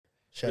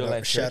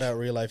Shout out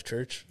Real Life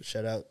Church.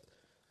 Shout out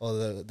all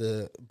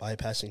the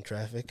bypassing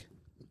traffic.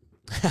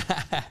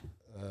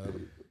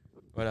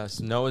 What else?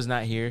 Noah's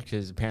not here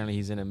because apparently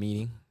he's in a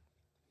meeting.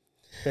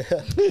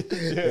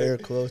 Air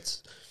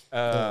quotes.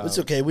 It's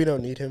okay. We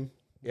don't need him.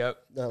 Yep.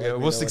 Like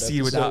we'll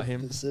succeed without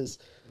him. This is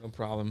no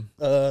problem.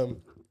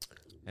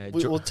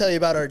 We'll tell you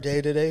about our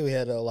day today. We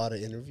had a lot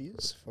of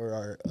interviews for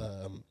our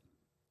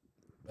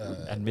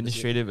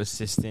administrative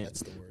assistant.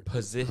 That's the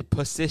word.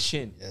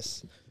 Position.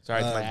 Yes.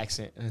 Sorry for my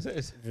accent. It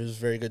was a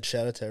very good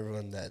shout out to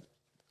everyone that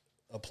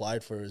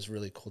applied for it. It was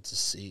really cool to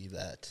see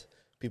that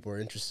people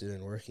are interested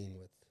in working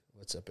with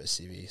What's Up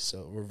SCV.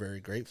 So we're very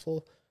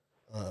grateful.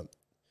 That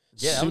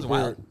was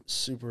wild.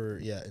 Super,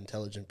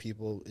 intelligent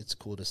people. It's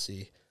cool to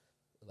see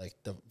like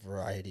the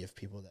variety of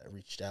people that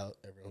reached out.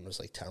 Everyone was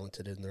like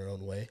talented in their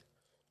own way.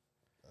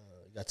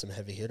 Got some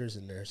heavy hitters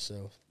in there.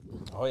 So,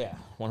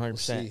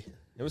 100%.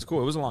 It was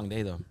cool. It was a long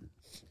day though.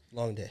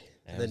 Long day.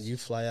 And then you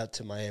fly out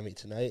to Miami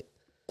tonight.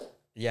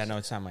 Yeah, no,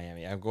 it's not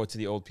Miami. I go to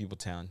the old people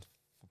town,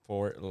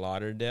 Fort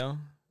Lauderdale.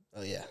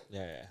 Oh yeah,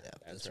 yeah.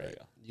 That's right.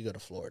 You go to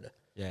Florida.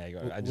 Yeah, I go.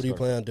 What do you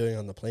plan on doing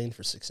on the plane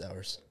for 6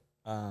 hours?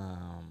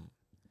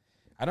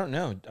 I don't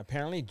know.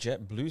 Apparently,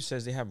 JetBlue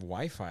says they have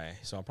Wi-Fi,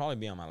 so I'll probably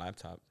be on my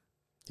laptop.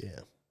 Yeah,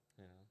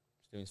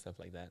 just doing stuff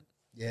like that.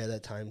 Yeah,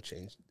 that time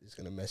change is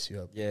gonna mess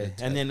you up. Yeah,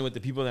 and then with the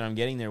people that I'm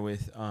getting there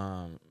with,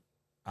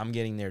 I'm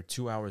getting there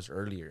 2 hours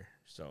earlier,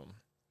 so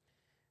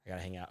I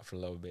gotta hang out for a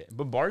little bit.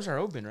 But bars are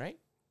open, right?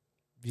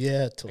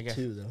 Yeah, till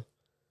 2 though.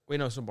 Wait,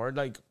 no. So bar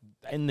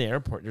in the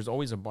airport, there's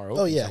always a bar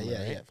open. Oh yeah, right?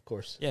 yeah, of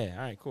course. Yeah,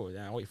 all right, cool.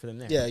 Yeah, I'll wait for them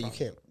there. Yeah, you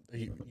can't.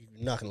 You're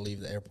not gonna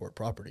leave the airport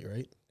property,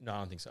 right? No, I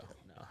don't think so.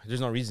 No,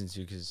 there's no reason to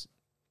because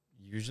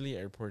usually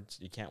airports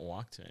you can't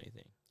walk to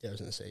anything. Yeah, I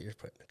was gonna say you're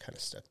kind of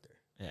stuck there.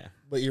 Yeah,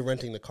 but you're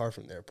renting the car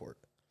from the airport.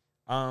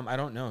 I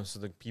don't know. So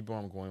the people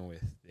I'm going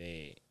with,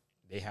 they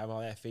have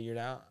all that figured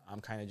out.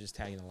 I'm kind of just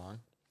tagging along.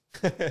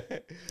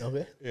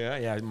 Okay.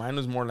 Yeah. Mine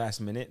was more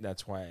last minute.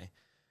 That's why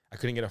I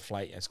couldn't get a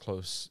flight as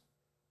close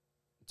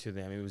to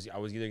them. I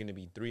was either going to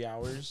be 3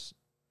 hours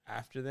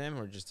after them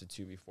or just a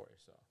 2 before.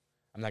 So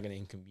I'm not going to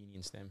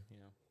inconvenience them.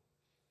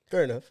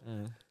 Fair enough.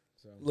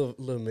 So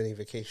little mini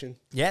vacation.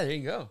 Yeah, there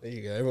you go. There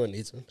you go. Everyone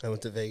needs one. I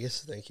went to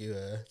Vegas. Thank you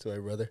to my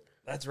brother.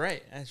 That's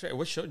right.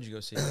 What show did you go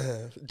see?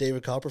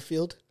 David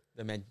Copperfield.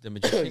 The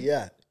magician?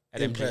 Yeah.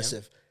 At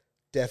impressive.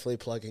 MGM? Definitely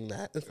plugging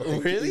that.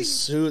 Really?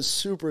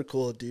 Super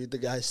cool, dude. The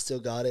guy still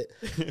got it.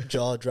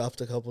 Jaw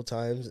dropped a couple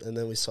times, and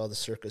then we saw the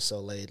Circus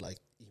Soleil like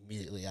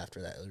immediately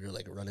after that. We were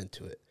like run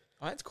into it.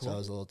 Oh, that's cool. So I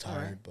was a little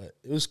tired, but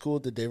it was cool.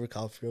 The David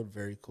Copperfield,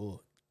 very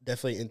cool.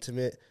 Definitely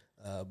intimate,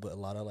 but a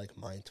lot of like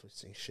mind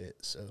twisting shit.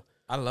 So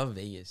I love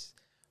Vegas,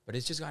 but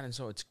it's just gotten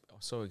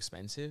so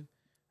expensive.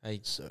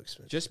 Like so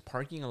expensive. Just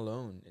parking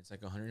alone, it's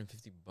like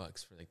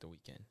 $150 for like the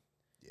weekend.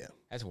 Yeah,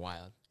 that's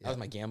wild. That was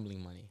my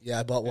gambling money.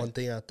 Yeah, I bought one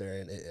thing out there,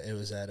 and it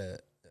was at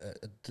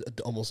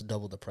almost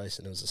double the price,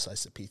 and it was a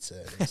slice of pizza.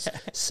 And it was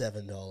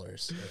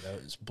 $7, and I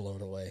was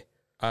blown away.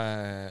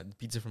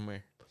 Pizza from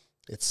where?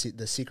 It's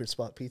the Secret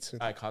Spot Pizza.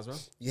 Cosmo.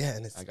 Yeah,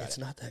 and it's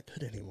not that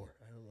good anymore.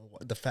 I don't know why.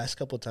 The fast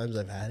couple of times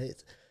I've had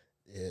it,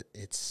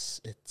 it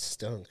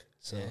stunk.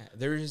 So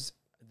there's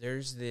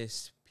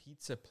this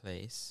pizza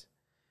place.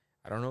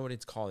 I don't know what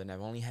it's called, and I've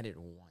only had it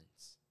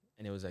once,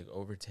 and it was like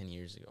over 10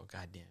 years ago.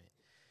 God damn it.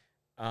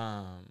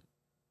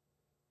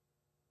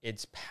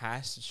 It's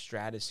past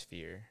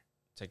Stratosphere.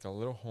 It's like a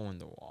little hole in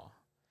the wall,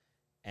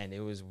 and it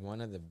was one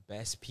of the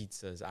best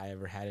pizzas I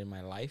ever had in my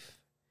life.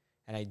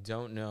 And I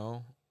don't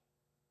know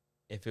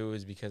if it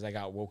was because I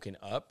got woken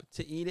up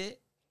to eat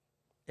it,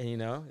 and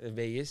in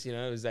Vegas, it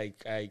was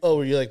like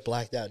were you like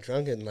blacked out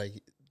drunk and like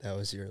that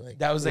was your like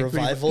that was like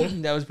revival?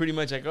 That was pretty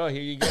much like, oh,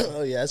 here you go.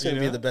 Oh yeah, it's gonna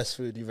be the best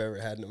food you've ever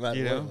had, no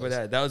matter what.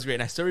 But that was great,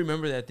 and I still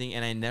remember that thing,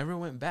 and I never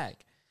went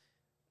back.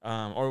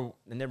 Or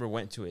I never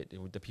went to it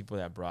with the people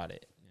that brought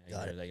it.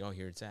 They're like, oh,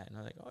 here it's at. And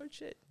I'm like, oh,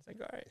 shit. It's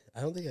like, all right. I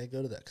don't think I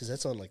go to that because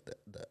that's on like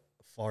the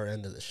far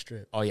end of the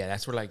strip. Oh, yeah.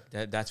 That's where like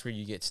that's where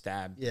you get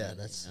stabbed. Yeah,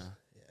 that's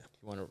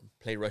You want to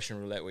play Russian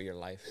roulette with your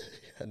life.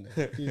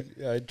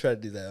 I try to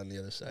do that on the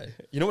other side.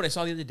 You know what I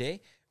saw the other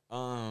day?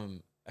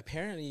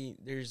 Apparently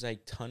there's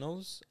like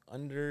tunnels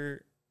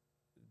under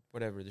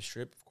whatever the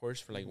strip, of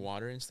course, for like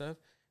water and stuff.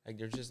 Like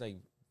there's just like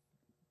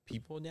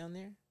people down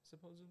there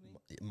supposedly.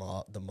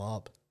 The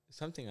mob.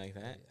 Something like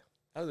that. Yeah.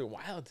 That was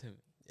wild to me.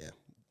 Yeah.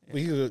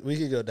 We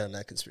could go down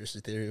that conspiracy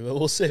theory, but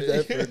we'll save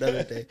that for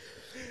another day.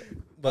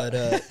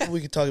 But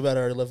we could talk about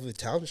our lovely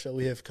town show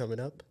we have coming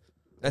up.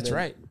 That's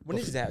right. When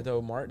is that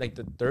though, March? Like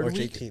the third March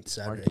week? 18th,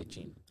 Saturday. March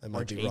 18th. I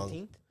might be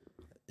wrong.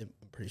 I'm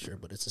pretty sure,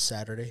 but it's a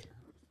Saturday.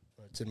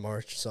 It's in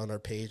March. It's on our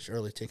page.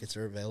 Early tickets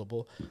are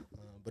available.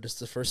 But it's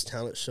the first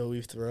talent show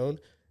we've thrown.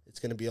 It's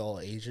going to be all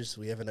ages.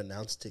 We haven't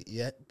announced it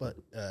yet, but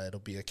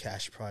it'll be a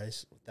cash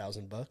prize,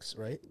 $1,000,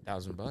 right?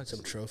 $1,000.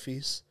 Some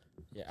trophies.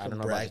 Yeah, I From don't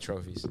know about brag. the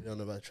trophies. We don't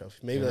know about the trophy.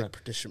 Maybe Yeah. like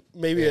partition.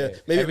 Maybe Yeah,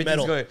 maybe a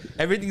everything's medal.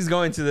 Everything's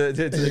going to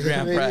the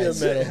grand Maybe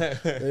prize. a medal.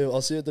 Maybe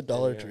I'll see what the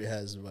Dollar Yeah. Tree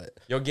has. But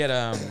You'll get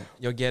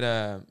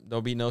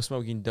there'll be no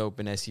smoking dope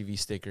and SUV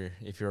sticker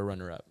if you're a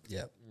runner up.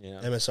 yeah, You know?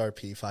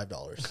 MSRP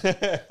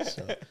 $5.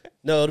 So,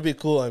 no, it'll be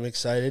cool. I'm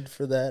excited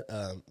for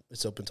that.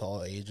 It's open to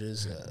all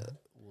ages.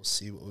 We'll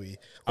see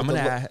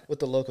what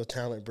the local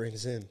talent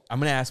brings in. I'm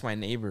gonna ask my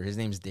neighbor. His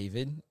name's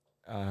David.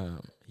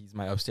 He's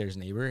my upstairs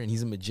neighbor, and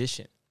he's a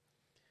magician.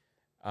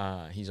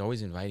 He's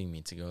always inviting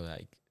me to go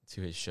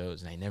to his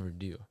shows, and I never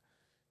do.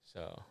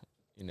 So,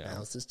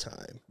 Now's his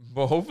time.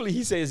 But hopefully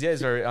he says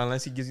yes, or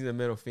unless he gives you the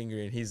middle finger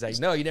and he's like,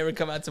 "No, you never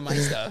come out to my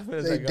stuff."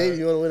 Hey, Like, Dave,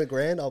 you want to win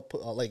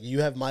 $1,000? I'll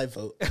you have my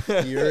vote.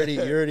 You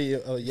already.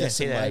 Yes,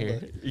 say in that my here.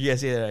 book. You can't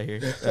say that out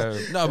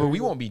here. No, but we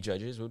won't be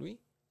judges, would we?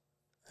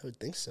 I would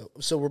think so.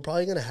 So we're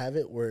probably gonna have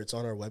it where it's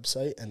on our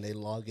website and they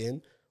log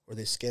in or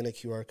they scan a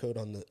QR code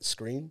on the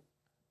screen.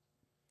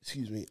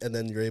 Excuse me, and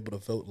then you're able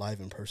to vote live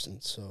in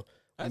person. So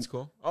That's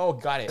cool. Oh,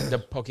 got it.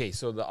 Okay,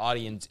 so the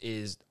audience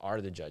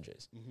are the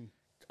judges. Mhm.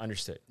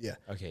 Understood. Yeah.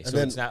 Okay, And so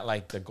then- it's not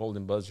like the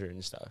golden buzzer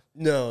and stuff.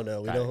 no, we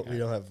Got it, don't. got We it.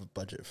 don't have a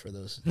budget for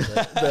those.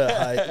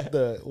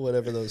 The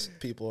whatever those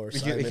people are.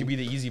 It could be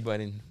the easy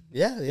button.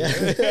 Yeah.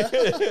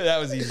 That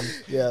was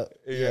easy. Yeah.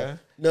 Yeah.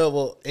 No,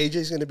 well,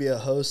 AJ's going to be a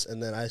host,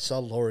 and then I saw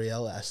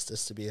L'Oreal asked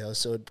us to be a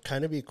host, so it'd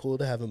kind of be cool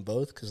to have them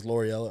both because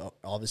L'Oreal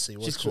obviously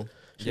works. She's cool.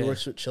 She Yeah.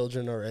 works with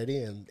children already,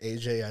 and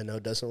AJ I know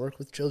doesn't work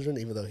with children,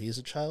 even though he's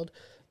a child.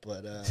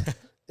 But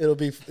it'll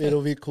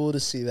be cool to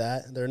see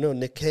that. There are no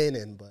Nick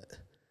Cannon, but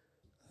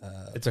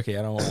It's okay.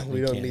 I don't want. we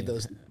Nick don't Cannon. need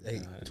those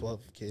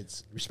 12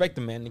 kids. Respect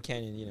the man, Nick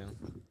Cannon.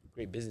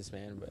 Great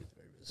businessman, but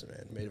This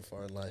man made it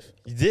far in life.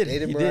 he did.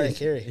 Dated He Mariah did.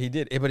 Carey. He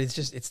did. But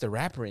it's the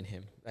rapper in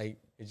him. Like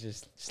it's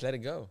just let it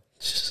go.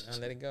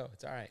 Let it go.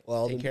 It's all right.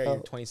 Well, Take then care of how-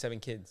 your 27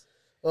 kids.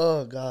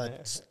 Oh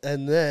God!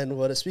 And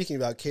then speaking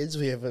about kids,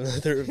 we have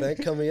another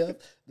event coming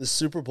up, the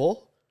Super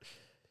Bowl.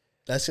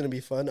 That's gonna be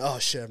fun. Oh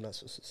shit! I'm not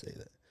supposed to say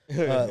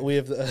that. We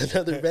have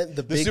another event.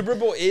 The big Super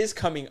Bowl is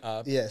coming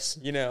up. yes,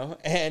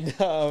 And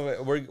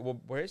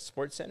we're at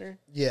Sports Center.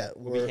 yeah.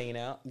 We'll be hanging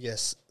out.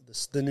 Yes,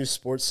 the new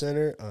sports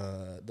center,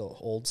 the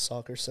old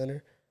soccer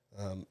center.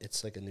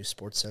 It's like a new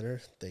sports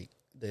center.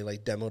 They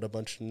like demoed a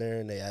bunch in there,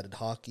 and they added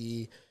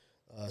hockey,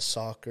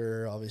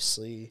 soccer,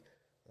 obviously,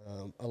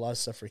 a lot of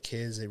stuff for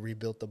kids. They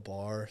rebuilt the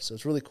bar, so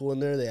it's really cool in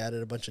there. They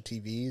added a bunch of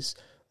TVs.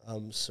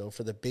 So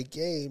for the big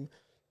game,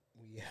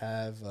 we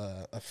have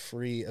a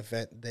free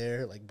event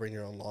there. Like bring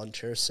your own lawn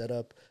chair set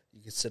up.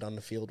 You can sit on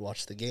the field,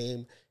 watch the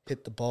game,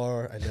 hit the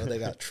bar. I know they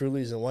got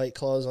Trulies and White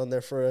Claws on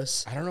there for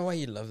us. I don't know why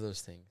you love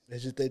those things.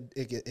 It's just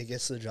it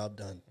gets the job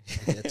done.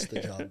 It gets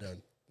the job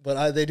done.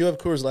 But they do have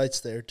Coors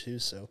Lights there too,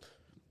 so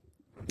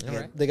All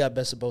right. they got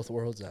best of both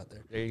worlds out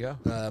there. There you go.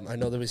 I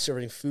know they'll be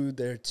serving food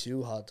there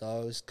too: hot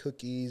dogs,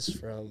 cookies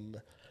from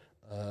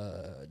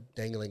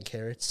Dangling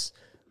Carrots.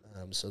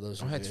 So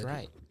those. Oh, are that's good.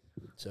 right.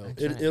 So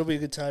That's it, right. it'll be a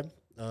good time.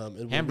 It will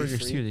be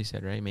Hamburgers free. too. They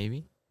said right,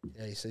 maybe.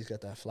 Yeah, he said he's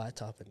got that flat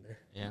top in there.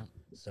 Yeah.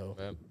 So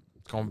But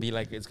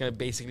it's gonna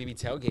basically be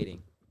tailgating.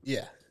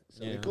 yeah,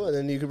 so it'll Yeah. be cool. And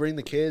then you can bring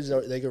the kids;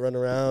 or they can run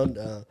around.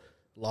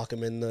 Lock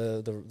them in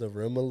the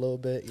room a little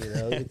bit, you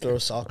know. You throw a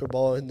soccer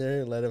ball in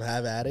there and let them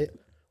have at it,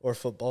 or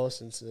football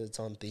since it's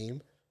on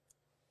theme.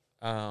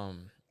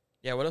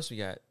 Yeah. What else we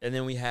got? And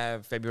then we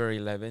have February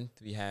 11th.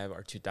 We have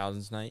our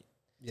 2000s night.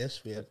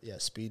 Yes, we have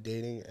speed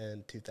dating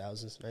and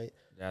 2000s night.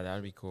 Yeah, that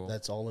would be cool.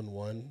 That's all in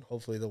one.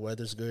 Hopefully the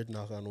weather's good.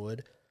 Knock on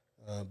wood.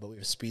 But we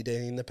have speed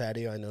dating in the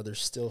patio. I know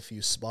there's still a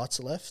few spots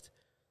left.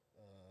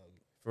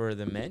 For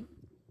the men.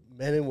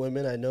 Men and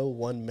women. I know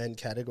one men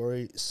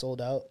category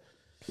sold out.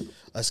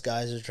 Us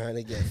guys are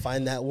trying to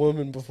find that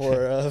woman before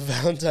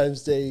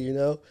Valentine's Day. You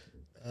know.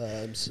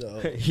 So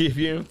If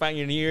you didn't find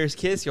your New Year's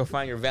kiss, you'll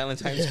find your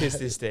Valentine's kiss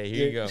this day.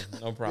 Here you go.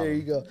 No problem. there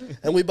you go.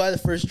 And we buy the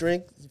first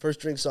drink. The first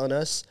drink's on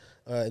us.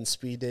 In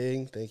speed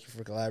dating. Thank you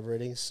for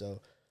collaborating.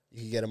 So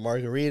you can get a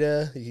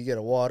margarita. You can get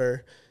a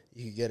water.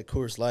 You can get a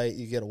Coors Light.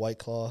 You can get a White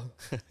Claw.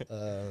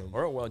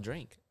 Or a well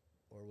drink.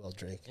 Or well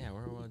drink. Yeah,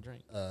 or a well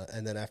drink.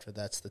 And then after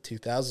that's the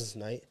 2000s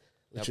night,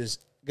 which Yep. is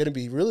going to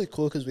be really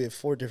cool because we have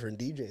 4 different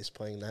DJs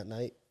playing that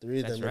night.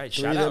 That's right.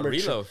 Shout out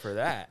Relo for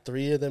that.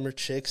 3 of them are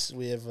chicks.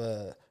 We have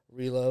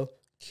Relo,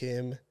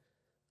 Kim,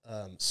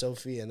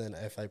 Sophie, and then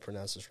if I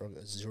pronounce this wrong,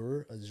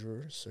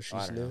 Azure. So Oh, she's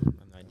I don't new. know. I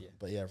have no idea.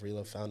 But yeah,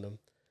 Relo found them.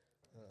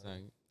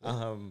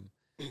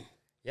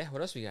 Yeah,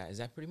 what else we got? Is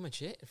that pretty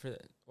much it for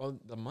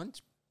the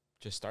month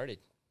just started.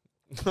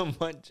 The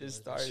month just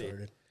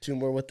started. 2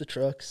 more with the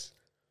trucks.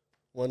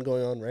 1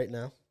 going on right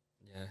now.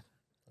 Yeah.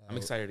 I'm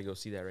excited to go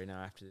see that right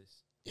now after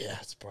this. Yeah,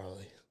 it's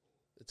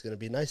going to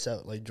be nice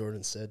out, like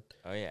Jordan said.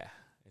 Oh yeah.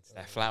 It's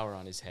that flower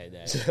on his head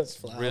That that's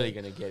flower. really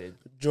gonna get it.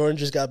 Jordan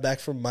just got back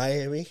from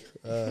Miami.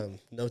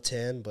 No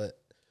tan, but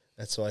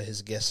that's why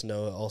his guest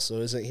Noah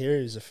also isn't here.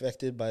 He's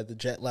affected by the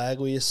jet lag,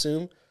 we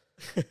assume,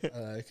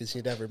 because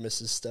he never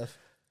misses stuff.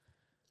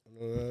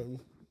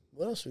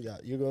 What else we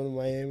got? You're going to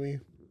Miami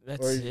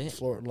That's or it.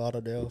 Fort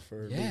Lauderdale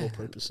for Yeah. legal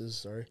purposes?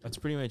 Sorry. That's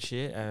pretty much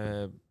it.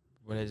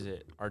 what is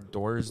it? Our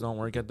doors don't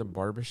work at the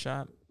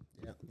barbershop.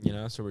 Yeah. You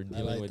know, so we're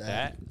dealing with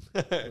that.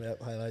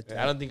 Yep, highlight that.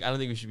 I don't think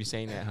we should be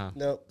saying that, huh?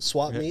 No,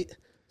 swap meet,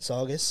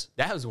 Saugus.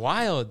 That was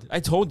wild. I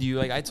told you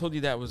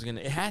that was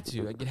gonna. It had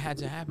to. Like, it had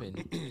to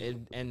happen.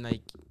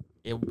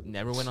 It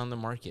never went on the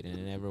market, and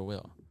it never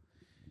will.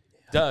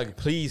 Doug,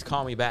 please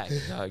call me back.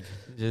 Doug,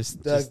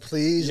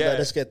 please yeah. let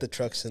us get the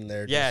trucks in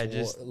there. Yeah,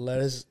 let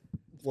us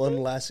one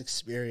last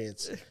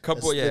experience.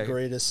 That's the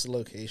greatest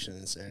location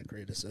in Santa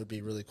Cruz. So it'd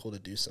be really cool to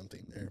do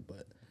something there.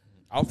 But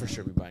I'll for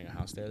sure be buying a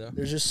house there, though.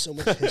 There's just so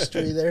much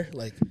history there.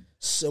 Like,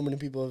 so many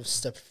people have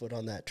stepped foot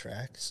on that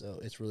track, so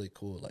it's really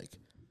cool. Like,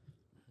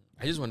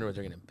 I just wonder what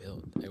they're gonna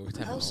build. Like, what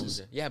type of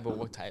homes? Yeah, but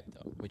what type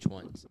though? Which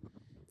ones?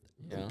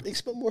 Yeah,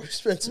 more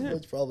expensive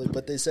ones probably.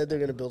 But they said they're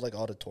gonna build like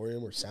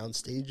auditorium or sound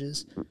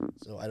stages.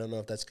 So I don't know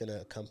if that's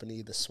gonna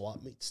accompany the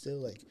swap meet still.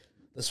 Like,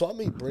 the swap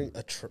meet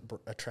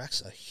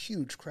attracts a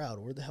huge crowd.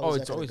 Where the hell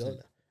is that gonna go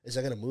now? Is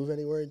that gonna move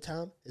anywhere in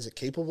town? Is it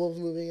capable of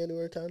moving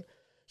anywhere in town?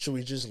 Should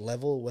we just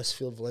level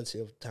Westfield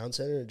Valencia Town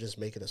Center and just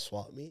make it a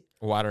swap meet?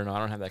 Well, I don't know. I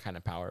don't have that kind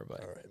of power, but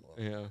all right, well,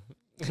 yeah.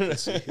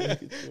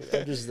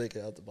 I'm just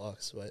thinking out the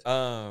box, but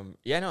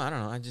yeah, no, I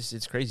don't know.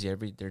 It's crazy.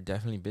 They're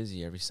definitely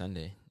busy every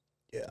Sunday.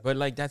 Yeah, but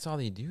like that's all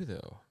they do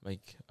though.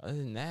 Like other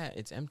than that,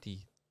 it's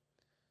empty.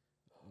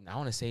 I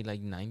want to say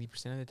like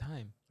 90% of the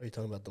time. Are you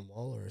talking about the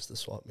mall or is the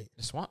swap meet?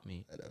 The swap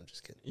meet. I know, I'm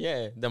just kidding.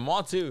 Yeah, the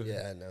mall too.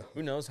 Yeah, I know.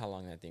 Who knows how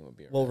long that thing will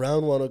be around. Well,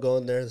 round one will go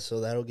in there,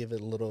 so that'll give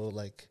it a little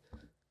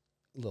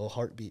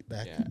heartbeat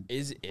back. Yeah,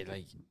 is it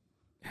like?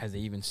 Has they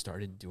even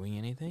started doing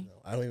anything?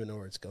 No, I don't even know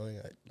where it's going.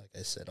 Like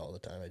I said all the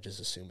time, I just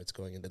assume it's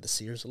going into the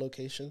Sears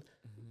location.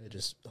 I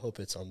just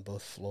hope it's on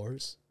both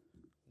floors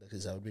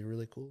because that would be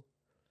really cool.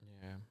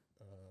 Yeah.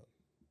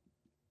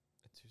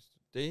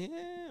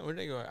 Where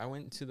did I go? I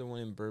went to the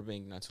one in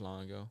Burbank not too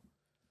long ago.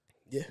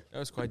 Yeah, that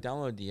was cool. I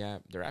downloaded the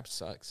app. Their app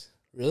sucks.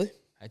 Really?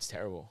 It's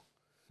terrible.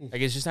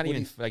 Like it's just not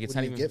even like it's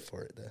not even. What do you get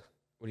for it though?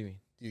 What do you mean?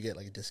 Do you get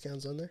like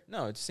discounts on there?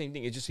 No, it's the same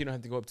thing. It's just you don't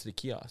have to go up to the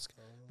kiosk.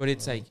 But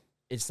it's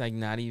like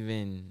not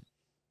even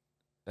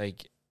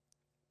like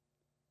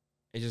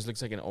it just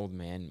looks like an old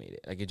man made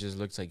it. Like it just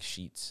looks like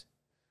sheets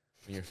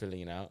when you're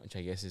filling it out, which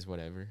I guess is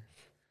whatever.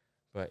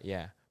 But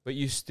yeah, but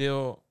you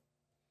still.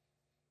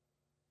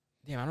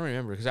 Damn, I don't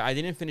remember because I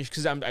didn't finish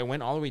because I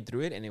went all the way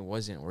through it and it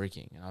wasn't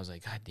working. And I was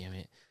like, God damn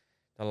it.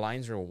 The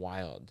lines were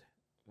wild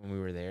when we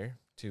were there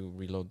to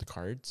reload the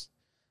cards.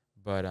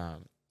 But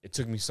it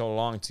took me so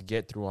long to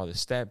get through all the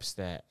steps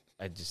that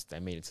I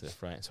made it to the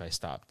front. So I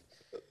stopped.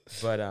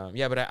 But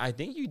I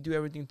think you do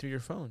everything through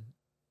your phone.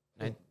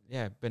 But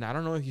I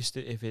don't know if you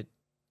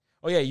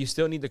you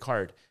still need the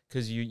card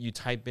because you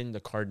type in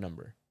the card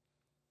number.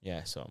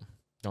 Yeah, so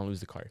don't lose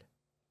the card.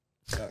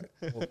 All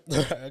right. Well,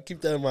 I'll keep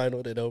that in mind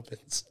when it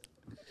opens.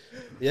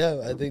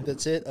 Yeah, I think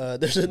that's it.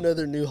 There's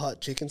another new hot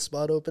chicken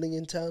spot opening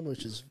in town,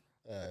 which is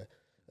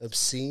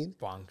obscene.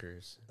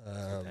 Bonkers.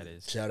 That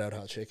is. Shout out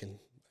Hot Chicken.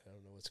 I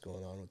don't know what's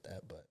going on with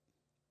that, but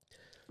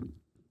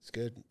it's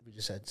good. We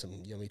just had some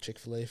yummy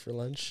Chick-fil-A for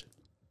lunch.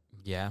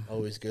 Yeah.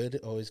 Always good.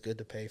 Always good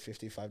to pay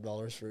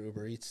 $55 for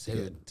Uber Eats to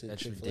get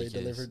Chick-fil-A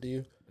delivered to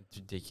you. It's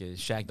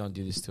ridiculous. Shaq, don't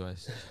do this to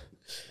us.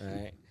 All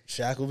right.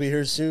 Shaq will be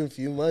here soon, a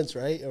few months,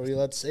 right? Are we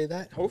allowed to say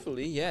that?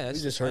 Hopefully, yeah. We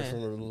just heard from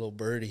a little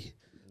birdie.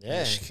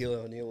 Yeah.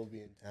 Shaquille O'Neal will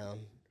be in town.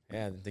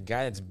 Yeah, the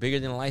guy that's bigger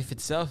than life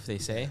itself, they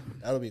say.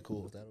 That'll be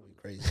cool. That'll be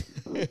crazy.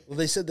 Well,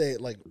 they said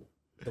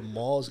the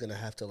mall is going to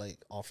have to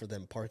offer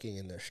them parking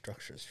in their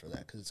structures for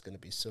that because it's going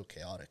to be so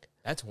chaotic.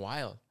 That's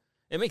wild.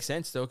 It makes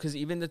sense, though, because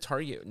even the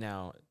Target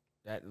now,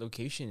 that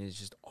location is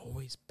just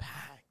always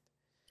packed.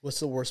 What's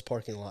the worst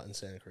parking lot in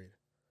Santa Cruz?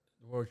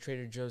 Where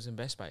Trader Joe's and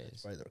Best Buy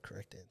is. Probably the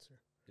correct answer.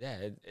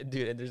 Yeah,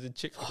 dude, there's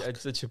it's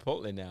a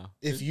Chipotle now.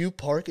 If you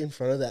park in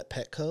front of that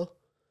Petco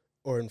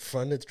or in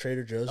front of the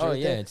Trader Joe's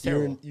it's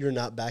terrible. You're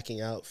not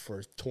backing out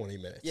for 20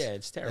 minutes. Yeah,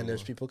 it's terrible. And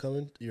there's people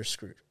coming, you're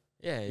screwed.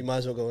 Yeah. You might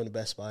as well go into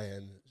Best Buy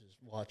and just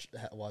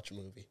watch a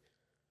movie.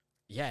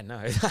 Yeah,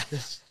 no.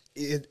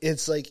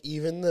 It's like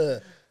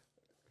even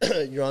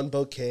you're on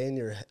Bouquet and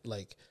you're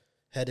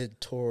headed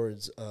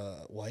towards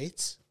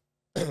White's.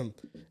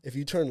 If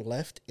you turn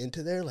left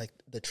into there,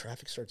 the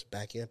traffic starts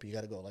backing up. You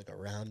got to go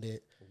around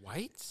it.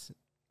 White's?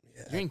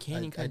 Yeah, you're in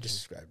Canyon Country. I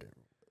described it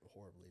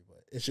horribly,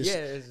 but it's just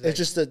it's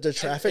just the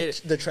traffic.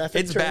 The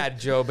traffic. It's bad,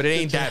 Joe, but it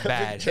ain't that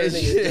bad. Turning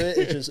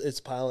into it, it's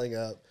piling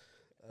up.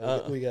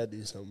 We got to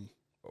do something.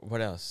 What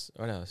else?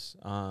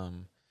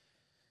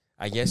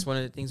 I guess one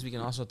of the things we can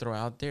also throw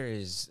out there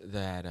is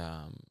that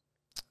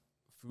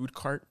food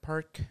cart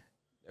park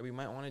that we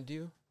might want to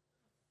do.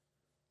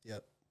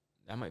 Yep.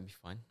 That might be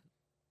fun.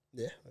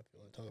 Yeah, if you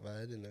want to talk about it,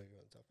 I didn't know you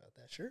want to talk about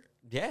that. Sure.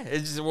 Yeah,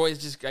 it's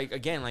just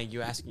again,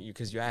 you asked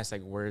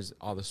where's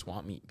all the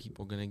swamp meet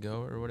people gonna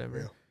go or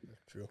whatever. Yeah,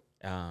 true.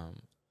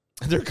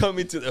 They're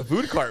coming to the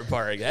food cart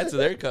park. That's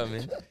where they're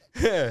coming.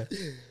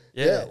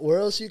 Yeah. Where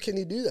else can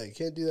you do that? You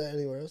can't do that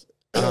anywhere else.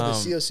 The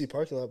COC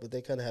parking lot, but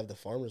they kind of have the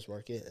farmers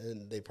market,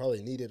 and they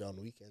probably need it on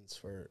weekends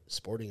for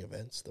sporting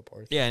events. The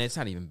park. Yeah, and it's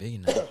not even big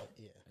enough.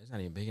 It's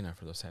not even big enough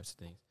for those types of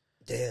things.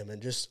 Damn, and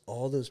just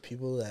all those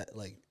people that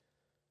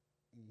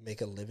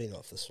make a living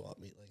off the swap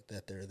meet, like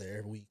that they're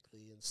there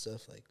weekly and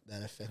stuff. Like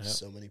that affects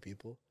so many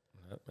people.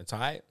 It's all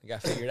right. You got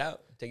to figure it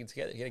out. Take it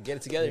together. You got to get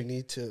it together. We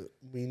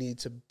need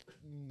to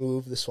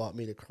move the swap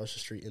meet across the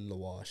street in the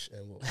wash,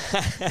 and we'll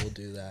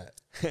do that.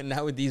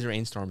 Not with these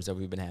rainstorms that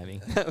we've been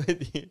having. Not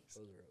with these.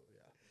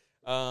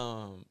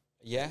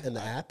 Yeah. And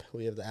the app,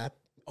 we have the app.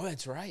 Oh,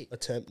 that's right.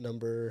 Attempt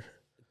number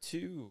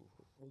 2.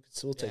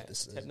 So we'll take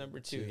this. Attempt number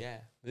 2. Yeah.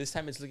 This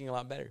time it's looking a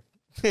lot better.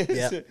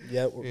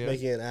 Yeah. We're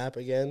making an app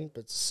again,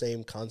 but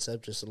same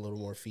concept, just a little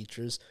more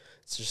features.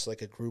 It's just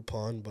like a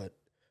Groupon, but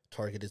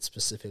targeted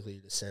specifically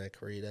to Santa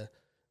Clarita.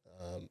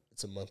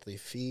 It's a monthly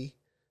fee,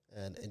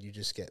 and you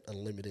just get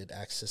unlimited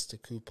access to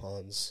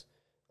coupons.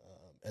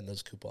 And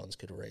those coupons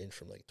could range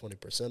from like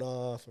 20%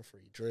 off, a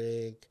free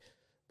drink,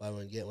 buy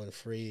one, get one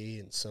free,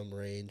 in some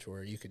range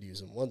where you could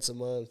use them once a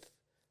month,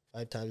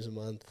 5 times a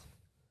month,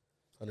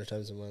 100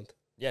 times a month.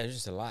 Yeah, there's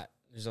just a lot.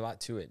 There's a lot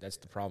to it. That's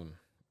the problem.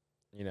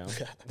 You know?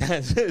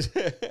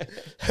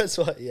 That's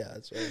why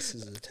this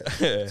is a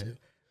test.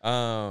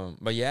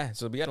 But yeah,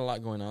 so we got a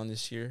lot going on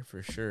this year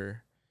for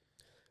sure.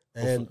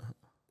 And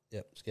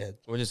just go ahead.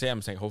 We'll just say,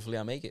 I'm saying, hopefully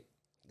I'll make it.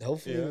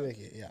 Hopefully we make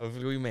it, yeah.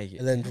 Hopefully we make it.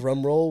 And then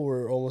drum roll,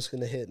 we're almost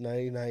going to hit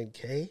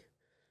 99K.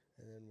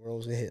 And then we're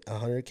almost going to hit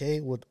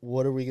 100K.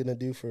 What are we going to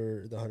do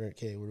for the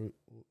 100K?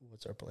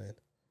 What's our plan?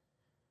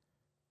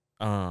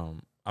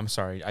 I'm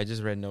sorry. I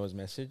just read Noah's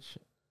message.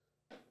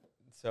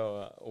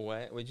 So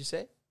what would you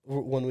say?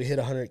 When we hit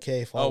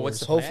 100K followers,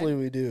 what's the plan? Hopefully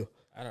we do.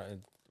 I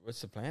don't.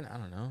 What's the plan? I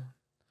don't know.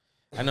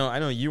 I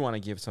know you want to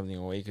give something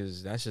away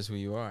because that's just who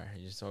you are.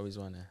 You just always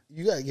want to.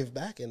 You got to give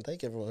back and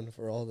thank everyone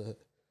for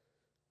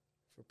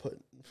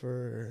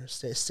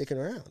sticking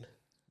around.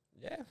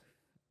 Yeah.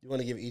 You want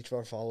to give each of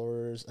our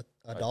followers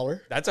a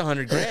 $1? That's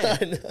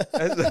 $100,000.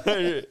 That's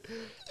 100.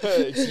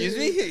 Excuse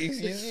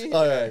me.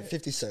 All right,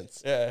 50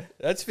 cents. Yeah,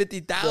 that's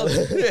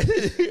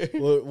 50,000.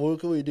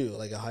 What can we do?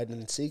 Like a hide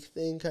and seek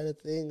thing, kind of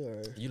thing,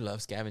 or you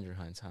love scavenger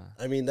hunts, huh?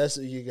 I mean,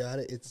 you got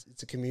it.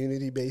 It's a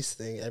community based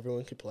thing.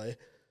 Everyone can play.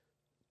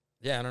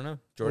 Yeah, I don't know,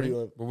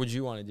 Jordan. What would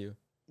you want to do?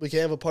 We can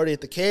have a party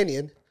at the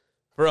canyon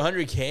for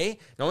 100K.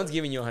 No one's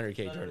giving you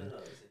 100K, Jordan. No.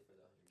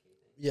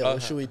 Yeah,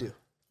 what should we do?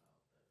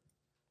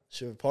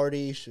 Should we have a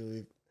party? Should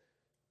we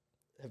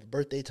have a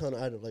birthday ton?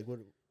 I don't like what.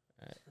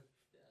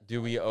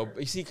 Do we?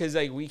 You see, because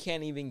like we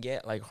can't even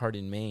get like Heart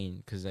in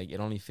Maine because like it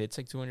only fits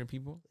like 200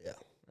 people. Yeah.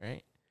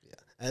 Right. Yeah,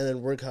 and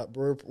then we're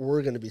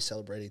going to be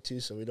celebrating too,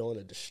 so we don't want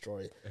to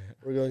destroy it.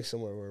 We're going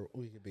somewhere where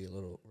we could be a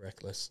little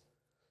reckless.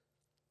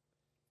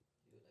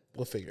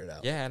 We'll figure it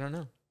out. Yeah, I don't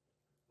know.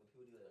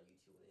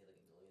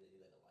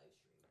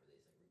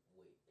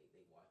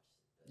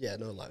 Yeah,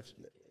 no live.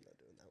 We're not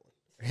doing that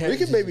one. We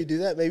could maybe do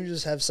that. Maybe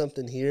just have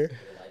something here.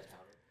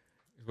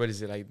 What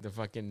is it, like the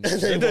fucking...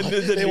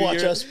 they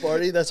watch us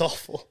party? That's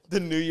awful. The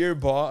New Year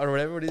ball, or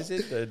whatever, what is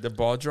it? The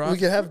ball drop? We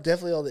could have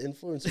definitely all the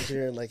influencers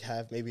here and like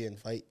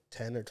invite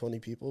 10 or 20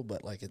 people,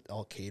 but like it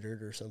all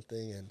catered or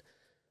something. And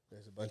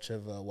there's a bunch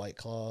of White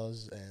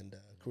Claws and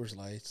Coors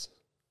Lights.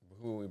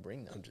 Who will we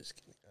bring them? I'm just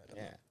kidding. I don't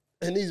know.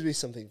 It needs to be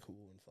something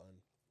cool and fun.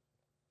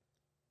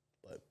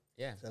 But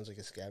yeah, sounds like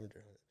a scavenger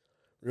hunt.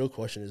 Real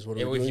question is, what are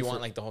we doing? doing? If you want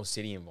like the whole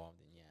city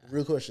involved, then yeah.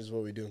 Real question is, what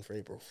are we doing for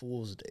April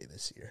Fool's Day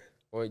this year?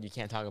 Or you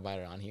can't talk about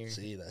it on here.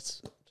 See, that's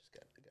just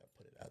got to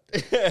put it out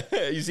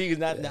there. You see, because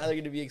now they're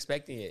going to be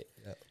expecting it.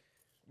 Yep.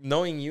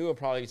 Knowing you, will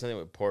probably be something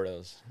with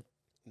Portos.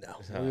 No,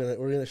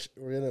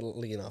 we're gonna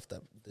lean off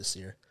that this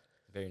year.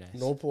 Very nice.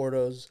 No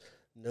Portos,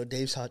 no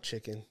Dave's Hot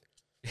Chicken.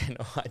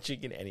 No hot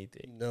chicken,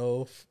 anything.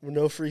 No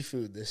free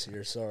food this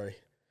year. Sorry.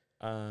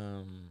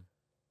 That's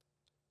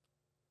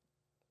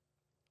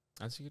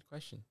a good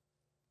question.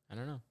 I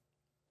don't know.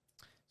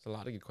 It's a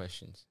lot of good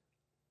questions.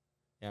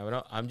 Yeah,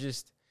 but I'm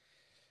just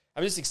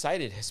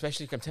excited,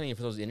 especially if I'm telling you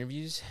for those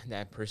interviews,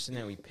 that person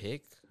that we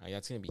pick,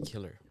 that's gonna be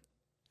killer.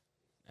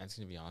 That's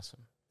gonna be awesome.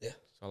 Yeah.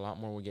 So a lot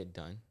more will get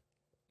done,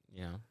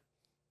 you know.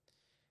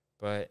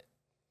 But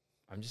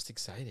I'm just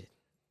excited.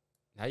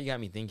 Now you got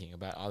me thinking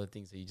about all the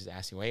things that you just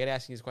asked me. Why you gotta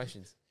ask me these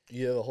questions?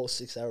 You have a whole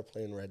 6-hour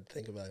plan ready to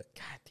think about it.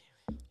 God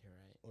damn it. You're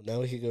right. Well, now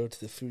we could go to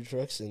the food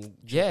trucks and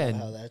check out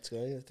how that's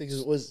going. I think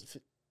it was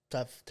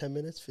top 10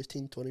 minutes,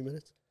 15, 20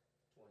 minutes.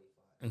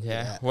 25.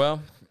 Yeah.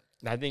 Well,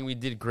 I think we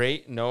did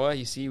great. Noah,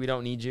 you see, we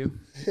don't need you.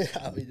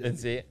 Yeah, we did.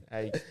 That's it.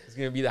 It's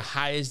going to be the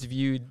highest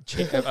viewed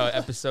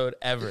episode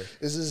ever.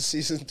 This is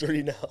season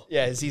 3 now.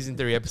 Yeah, season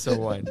 3, episode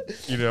 1.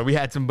 You know, we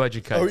had some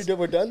budget cuts.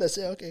 We're done? That's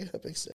it? Okay, that makes sense.